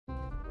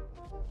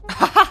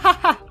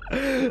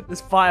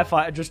This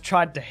firefighter just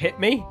tried to hit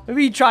me. Who are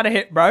you trying to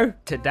hit, bro?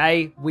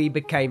 Today, we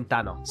became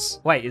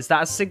Thanos. Wait, is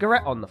that a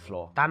cigarette on the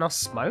floor? Thanos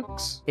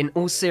smokes? In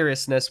all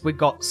seriousness, we've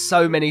got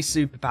so many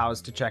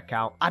superpowers to check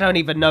out. I don't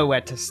even know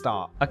where to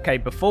start. Okay,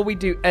 before we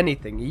do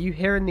anything, are you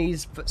hearing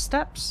these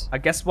footsteps? I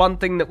guess one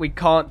thing that we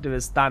can't do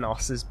as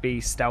Thanos is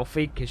be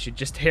stealthy, because you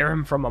just hear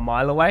him from a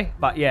mile away.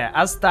 But yeah,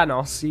 as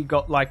Thanos, you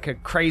got like a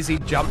crazy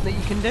jump that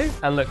you can do.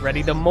 And look,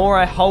 ready? The more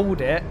I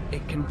hold it,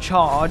 it can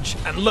charge.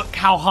 And look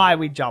how high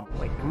we jump.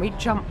 Wait, can we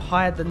jump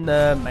higher than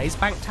the Maze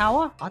Bank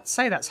Tower? I'd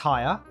say that's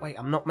higher. Wait,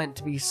 I'm not meant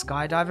to be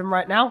skydiving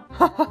right now.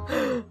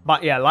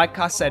 But yeah, like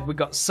I said, we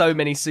got so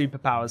many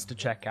superpowers to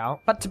check out.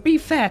 But to be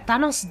fair,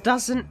 Thanos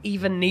doesn't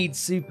even need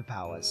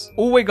superpowers.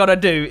 All we gotta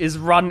do is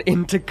run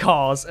into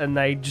cars and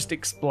they just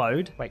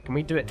explode. Wait, can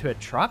we do it to a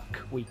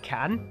truck? We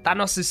can.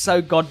 Thanos is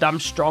so goddamn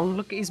strong.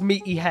 Look at his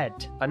meaty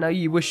head. I know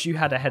you wish you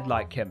had a head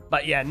like him.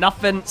 But yeah,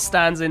 nothing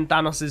stands in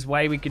Thanos's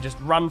way. We could just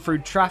run through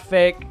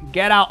traffic.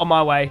 Get out of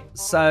my way.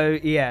 So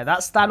yeah,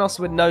 that's Thanos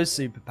with no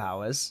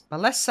superpowers. But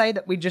let's say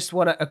that we just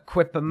want to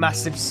equip a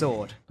massive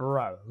sword.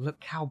 Bro,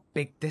 look how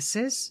big this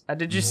is. And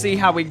did you see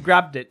how we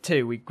grabbed it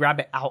too? We grab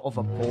it out of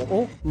a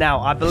portal.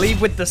 Now, I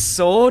believe with the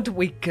sword,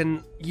 we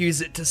can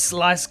use it to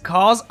slice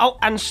cars. Oh,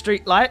 and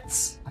street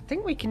lights. I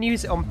think we can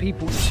use it on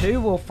people too.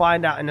 We'll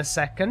find out in a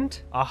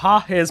second. Aha,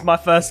 here's my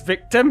first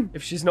victim.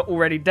 If she's not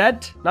already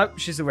dead. Nope,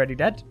 she's already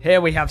dead.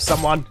 Here we have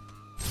someone.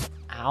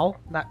 Ow,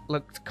 that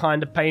looked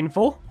kind of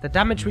painful. The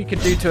damage we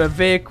could do to a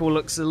vehicle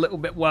looks a little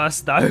bit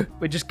worse though.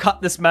 We just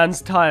cut this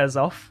man's tires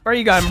off. Where are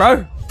you going,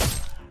 bro?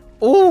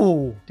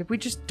 Oh, did we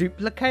just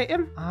duplicate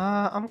him?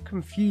 I'm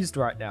confused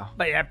right now.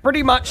 But yeah,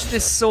 pretty much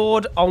this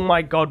sword, oh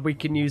my god, we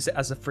can use it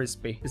as a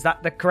frisbee. Is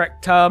that the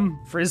correct term?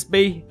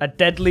 Frisbee? A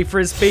deadly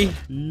frisbee?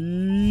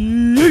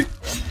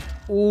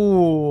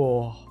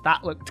 Oh,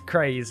 that looked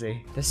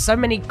crazy. There's so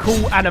many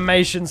cool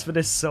animations for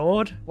this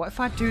sword. What if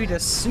I do the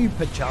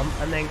super jump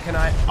and then can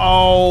I...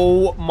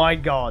 Oh my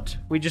god.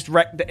 We just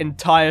wrecked the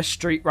entire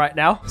street right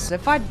now. So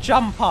if I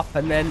jump up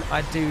and then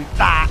I do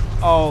that.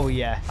 Oh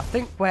yeah. I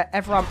think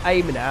wherever I'm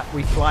aiming at,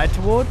 we fly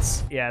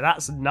towards. Yeah,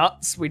 that's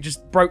nuts. We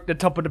just broke the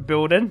top of the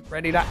building.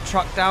 Ready that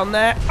truck down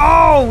there.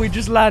 Oh, we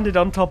just landed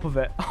on top of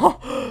it.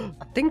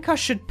 I think I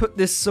should put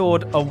this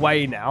sword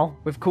away now.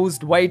 We've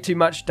caused way too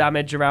much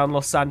damage around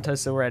Los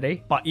Santos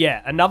already. But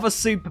yeah, another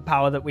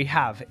superpower that we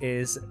have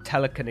is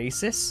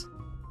telekinesis.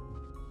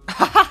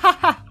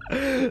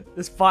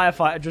 This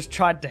firefighter just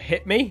tried to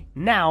hit me.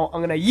 Now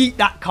I'm gonna yeet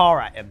that car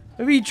at him.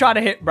 Who are you trying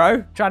to hit,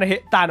 bro? Trying to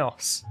hit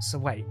Thanos. So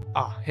wait.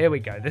 Here we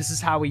go. This is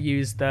how we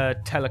use the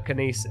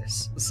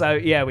telekinesis. So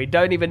yeah, we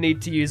don't even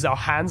need to use our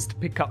hands to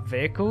pick up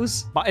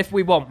vehicles. But if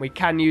we want, we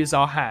can use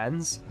our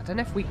hands. I don't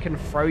know if we can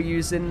throw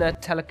using the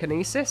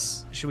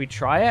telekinesis. Should we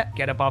try it?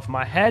 Get above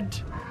my head.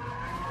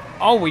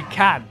 Oh, we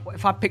can. What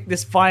if I pick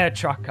this fire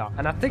truck up?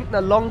 And I think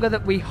the longer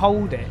that we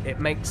hold it, it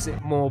makes it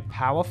more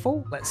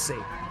powerful. Let's see.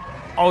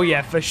 Oh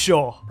yeah, for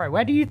sure. Bro,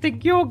 where do you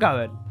think you're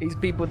going? These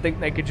people think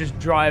they could just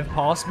drive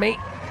past me.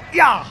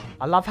 Yeah!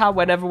 I love how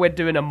whenever we're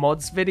doing a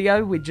mods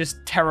video, we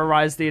just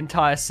terrorize the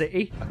entire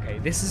city. Okay,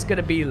 this is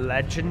gonna be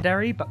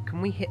legendary, but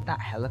can we hit that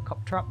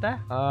helicopter up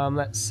there?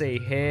 Let's see.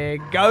 Here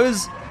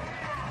goes.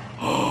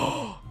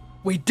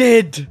 We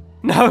did!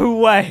 No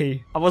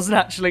way. I wasn't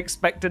actually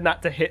expecting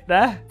that to hit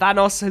there.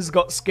 Thanos has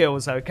got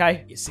skills,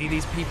 okay? You see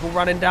these people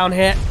running down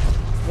here?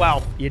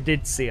 Well, you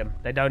did see them.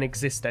 They don't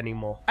exist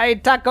anymore. Hey,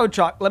 taco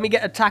truck, let me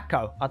get a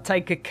taco. I'll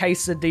take a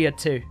quesadilla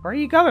too. Where are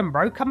you going,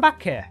 bro? Come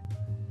back here.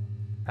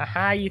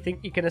 Aha, you think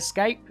you can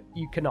escape?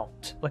 You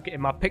cannot. Look at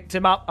him. I picked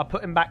him up. I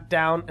put him back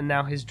down and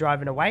now he's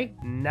driving away.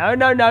 No,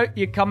 no, no.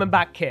 You're coming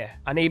back here.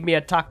 I need me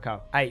a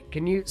taco. Hey,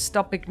 can you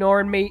stop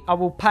ignoring me? I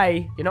will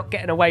pay. You're not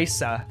getting away,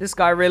 sir. This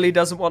guy really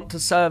doesn't want to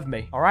serve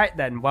me. All right,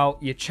 then. Well,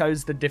 you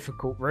chose the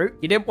difficult route.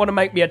 You didn't want to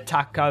make me a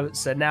taco,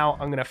 so now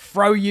I'm going to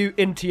throw you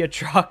into your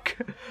truck.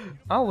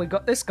 Oh, we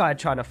got this guy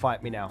trying to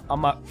fight me now.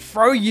 I'm going to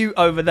throw you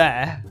over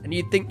there and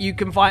you think you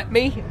can fight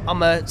me? I'm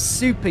going to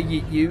super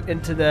yeet you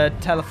into the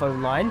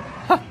telephone line.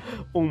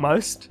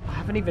 Almost. I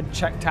haven't even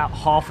checked out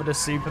half of the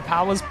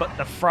superpowers, but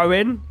the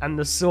throw-in and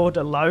the sword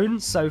alone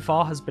so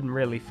far has been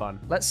really fun.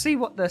 Let's see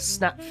what the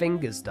snap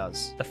fingers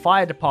does. The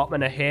fire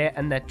department are here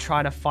and they're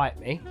trying to fight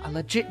me. I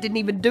legit didn't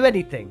even do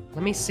anything.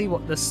 Let me see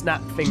what the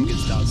snap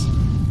fingers does.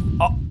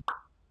 Oh.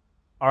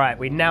 Alright,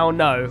 we now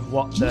know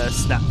what the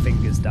snap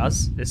fingers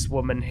does. This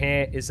woman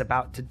here is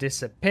about to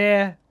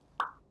disappear.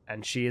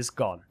 And she is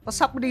gone.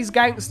 What's up with these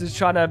gangsters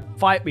trying to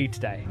fight me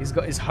today? He's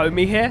got his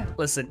homie here.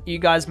 Listen, you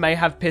guys may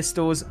have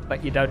pistols,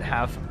 but you don't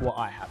have what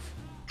I have.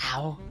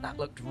 Ow, that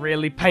looked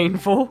really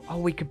painful. Oh,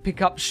 we could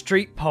pick up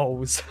street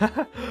poles.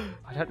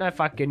 I don't know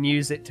if I can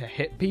use it to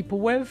hit people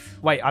with.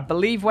 Wait, I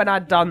believe when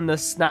I'd done the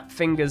snap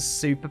fingers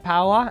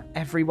superpower,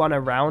 everyone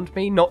around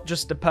me, not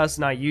just the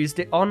person I used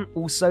it on,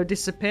 also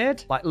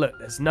disappeared. Like, look,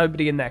 there's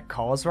nobody in their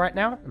cars right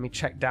now. Let me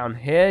check down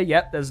here.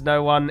 Yep, there's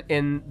no one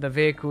in the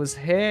vehicles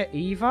here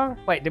either.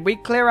 Wait, did we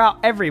clear out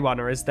everyone,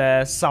 or is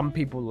there some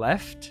people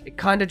left? It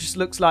kind of just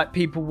looks like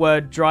people were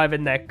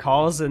driving their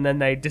cars and then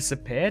they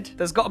disappeared.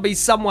 There's got to be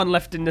someone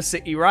left in the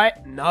city,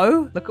 right?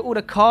 No? Look at all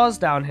the cars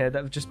down here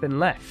that have just been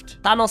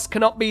left. Thanos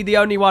cannot be the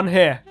only one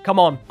here. Come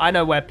on. I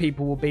know where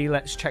people will be.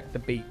 Let's check the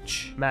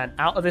beach. Man,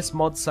 out of this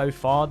mod so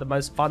far, the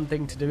most fun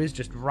thing to do is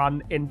just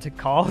run into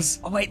cars.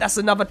 Oh, wait, that's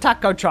another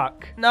taco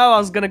truck. No, I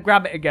was going to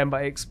grab it again,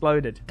 but it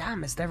exploded.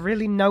 Damn, is there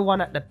really no one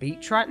at the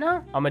beach right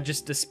now? I'm going to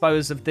just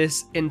dispose of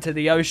this into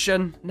the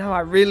ocean. No,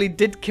 I really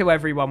did kill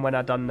everyone when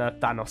I done the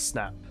Thanos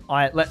snap. All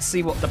right, let's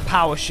see what the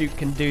power chute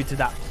can do to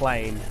that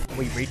plane. Are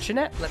we reaching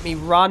it? Let me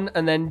run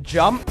and then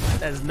jump.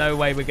 There's no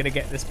way we're going to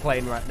get this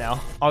plane right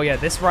now. Oh, yeah,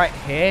 this right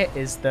here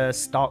is the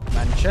Stark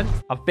Mansion.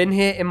 I've been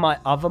here in my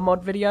other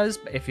mod videos,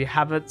 but if you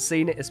haven't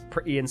seen it, it's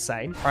pretty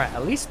insane. All right,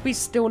 at least we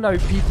still know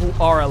people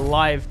are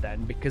alive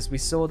then, because we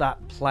saw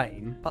that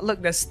plane. But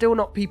look, there's still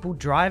not people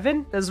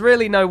driving. There's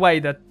really no way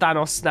the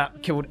Thanos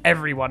snap killed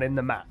everyone in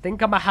the map. I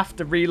think I'm going to have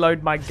to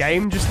reload my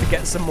game just to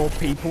get some more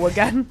people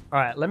again. All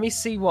right, let me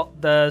see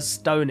what the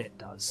stone it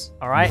does.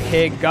 All right,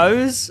 here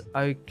goes.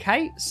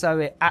 Okay, so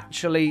it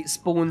actually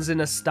spawns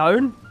in a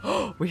stone.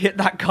 We hit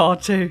that car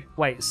too.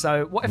 Wait,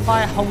 so what if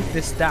I hold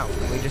this down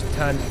and we just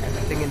turn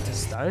everything into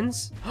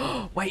stones?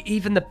 Wait,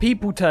 even the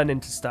people turn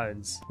into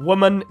stones.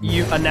 Woman,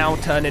 you are now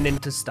turning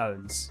into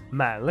stones.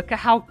 Man, look at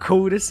how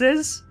cool this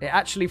is. It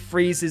actually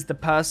freezes the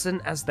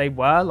person as they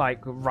were, like,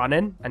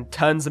 running, and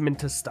turns them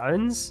into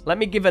stones. Let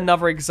me give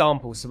another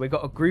example. So we've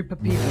got a group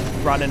of people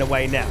running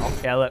away now.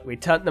 Yeah, look, we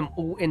turned them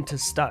all into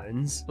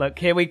stones. Look,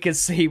 here we can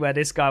see where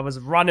this guy was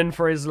running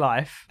for his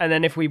life. And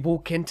then if we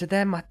walk into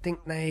them, I think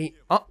they...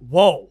 Oh,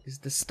 whoa. Is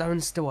the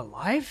stone still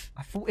alive?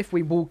 I thought if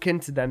we walk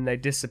into them, they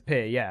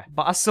disappear, yeah.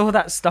 But I saw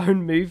that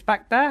stone move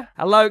back there.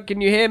 Hello,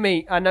 can you hear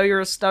me? I know you're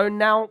a stone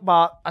now,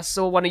 but I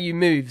saw one of you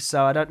move,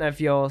 so I don't know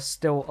if you're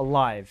still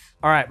alive.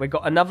 All right, we've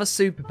got another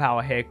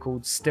superpower here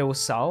called Still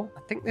Soul.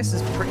 I think this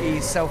is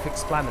pretty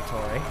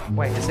self-explanatory.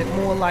 Wait, is it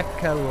more like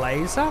a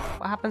laser?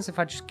 What happens if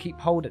I just keep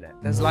holding it?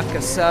 There's like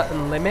a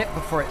certain limit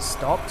before it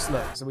stops.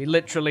 Look, so we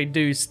literally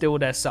do steal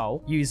their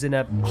soul using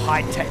a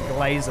high-tech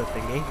laser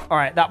thingy. All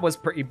right, that was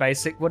pretty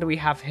basic. What do we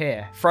have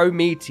here? Throw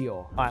meteor.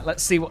 All right,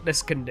 let's see what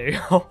this can do.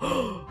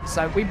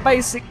 So we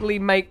basically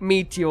make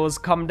meteors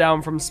come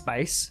down from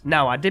space.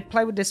 Now, I did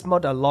play with this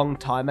mod a long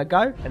time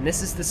ago, and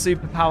this is the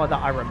superpower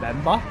that I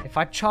remember. If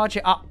I charge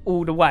it up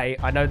all the way,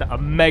 I know that a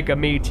mega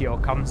meteor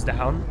comes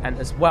down. And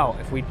as well,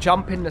 if we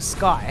jump in the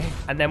sky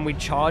and then we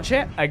charge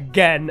it,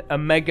 again, a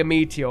mega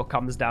meteor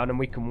comes down and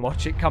we can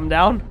watch it come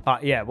down.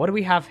 But yeah, what do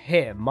we have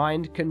here?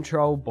 Mind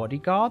control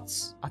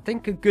bodyguards. I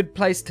think a good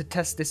place to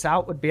test this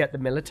out would be at the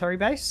military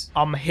base.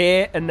 I'm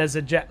here and there's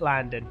a jet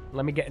landing.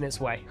 Let me get in its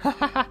way.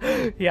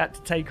 He had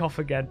to take off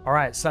again. All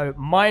right, so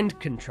mind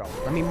control.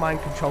 Let me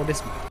mind control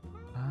this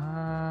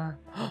man.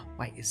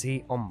 Wait, is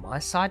he on my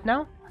side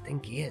now? I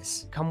think he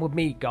is. Come with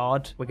me,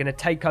 guard. We're going to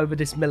take over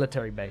this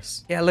military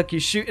base. Yeah, look,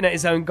 he's shooting at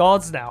his own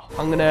guards now.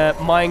 I'm going to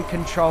mind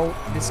control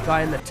this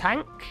guy in the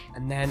tank.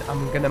 And then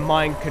I'm going to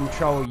mind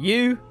control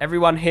you.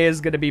 Everyone here is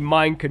going to be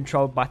mind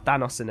controlled by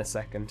Thanos in a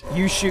second.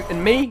 You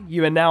shooting me.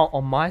 You are now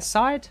on my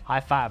side.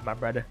 High five, my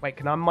brother. Wait,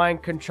 can I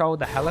mind control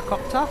the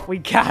helicopter? We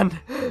can.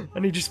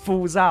 And he just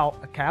falls out.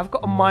 Okay, I've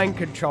got to mind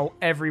control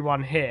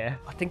everyone here.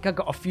 I think I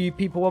got a few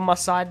people on my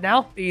side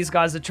now. These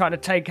guys are trying to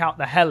take out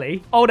the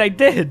heli. Oh, they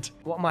did.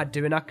 What am I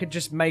doing? I could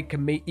just make a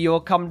meteor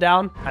come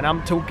down. And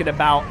I'm talking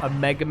about a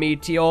mega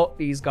meteor.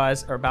 These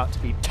guys are about to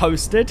be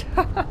toasted.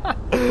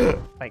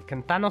 Wait,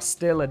 can Thanos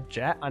steal a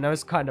jet? I know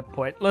it's kind of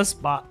pointless,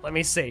 but let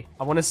me see.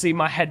 I want to see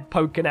my head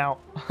poking out.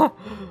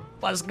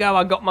 Let's go.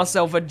 I got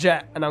myself a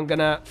jet and I'm going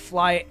to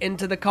fly it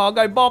into the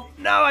cargo bomb.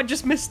 No, I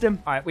just missed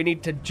him. All right, we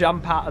need to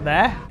jump out of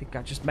there. I think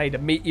I just made a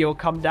meteor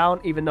come down,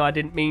 even though I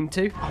didn't mean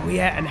to. Oh,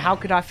 yeah. And how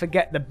could I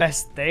forget the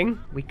best thing?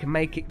 We can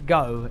make it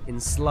go in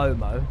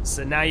slow-mo.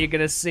 So now you're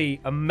going to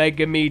see a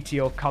mega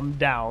meteor come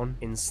down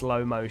in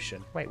slow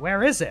motion. Wait,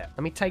 where is it?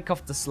 Let me take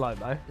off the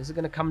slow-mo. Is it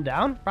going to come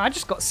down? Bro, I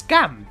just got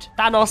scammed.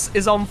 Thanos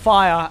is on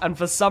fire, and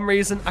for some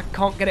reason, I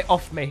can't get it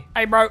off me.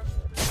 Hey, bro,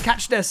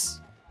 catch this.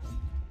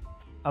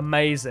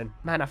 Amazing.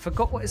 Man, I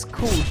forgot what it's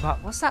called,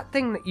 but what's that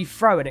thing that you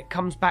throw and it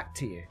comes back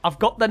to you? I've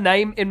got the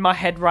name in my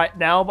head right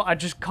now, but I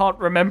just can't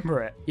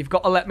remember it. You've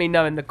got to let me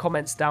know in the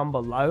comments down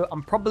below.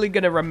 I'm probably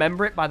going to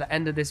remember it by the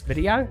end of this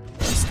video.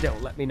 But still,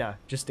 let me know,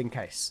 just in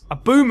case. A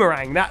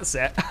boomerang, that's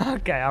it.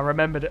 Okay, I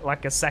remembered it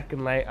like a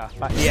second later.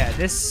 But yeah,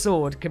 this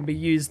sword can be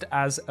used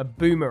as a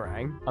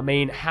boomerang. I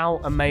mean,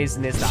 how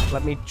amazing is that?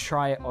 Let me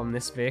try it on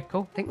this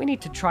vehicle. I think we need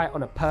to try it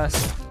on a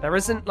person. There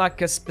isn't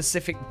like a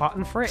specific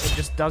button for it. It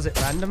just does it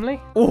randomly.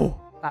 Oh,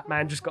 That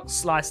man just got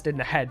sliced in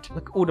the head.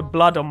 Look at all the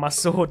blood on my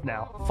sword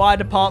now. Fire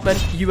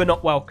department, you are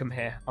not welcome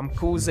here. I'm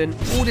causing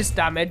all this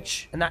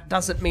damage, and that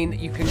doesn't mean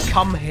that you can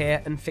come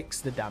here and fix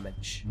the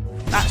damage.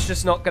 That's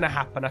just not gonna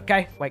happen,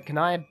 okay? Wait, can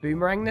I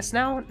boomerang this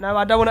now? No,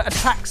 I don't want to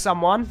attack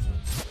someone.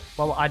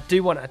 Well, I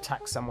do want to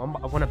attack someone,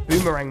 but I want to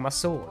boomerang my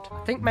sword.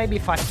 I think maybe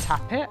if I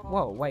tap it...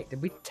 Whoa, wait,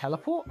 did we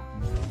teleport?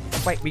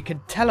 Wait, we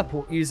could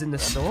teleport using the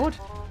sword?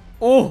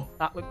 Oh,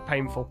 that looked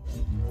painful.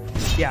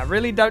 Yeah, I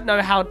really don't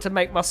know how to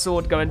make my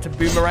sword go into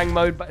boomerang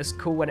mode, but it's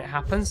cool when it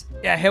happens.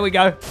 Yeah, here we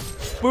go.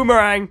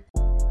 Boomerang.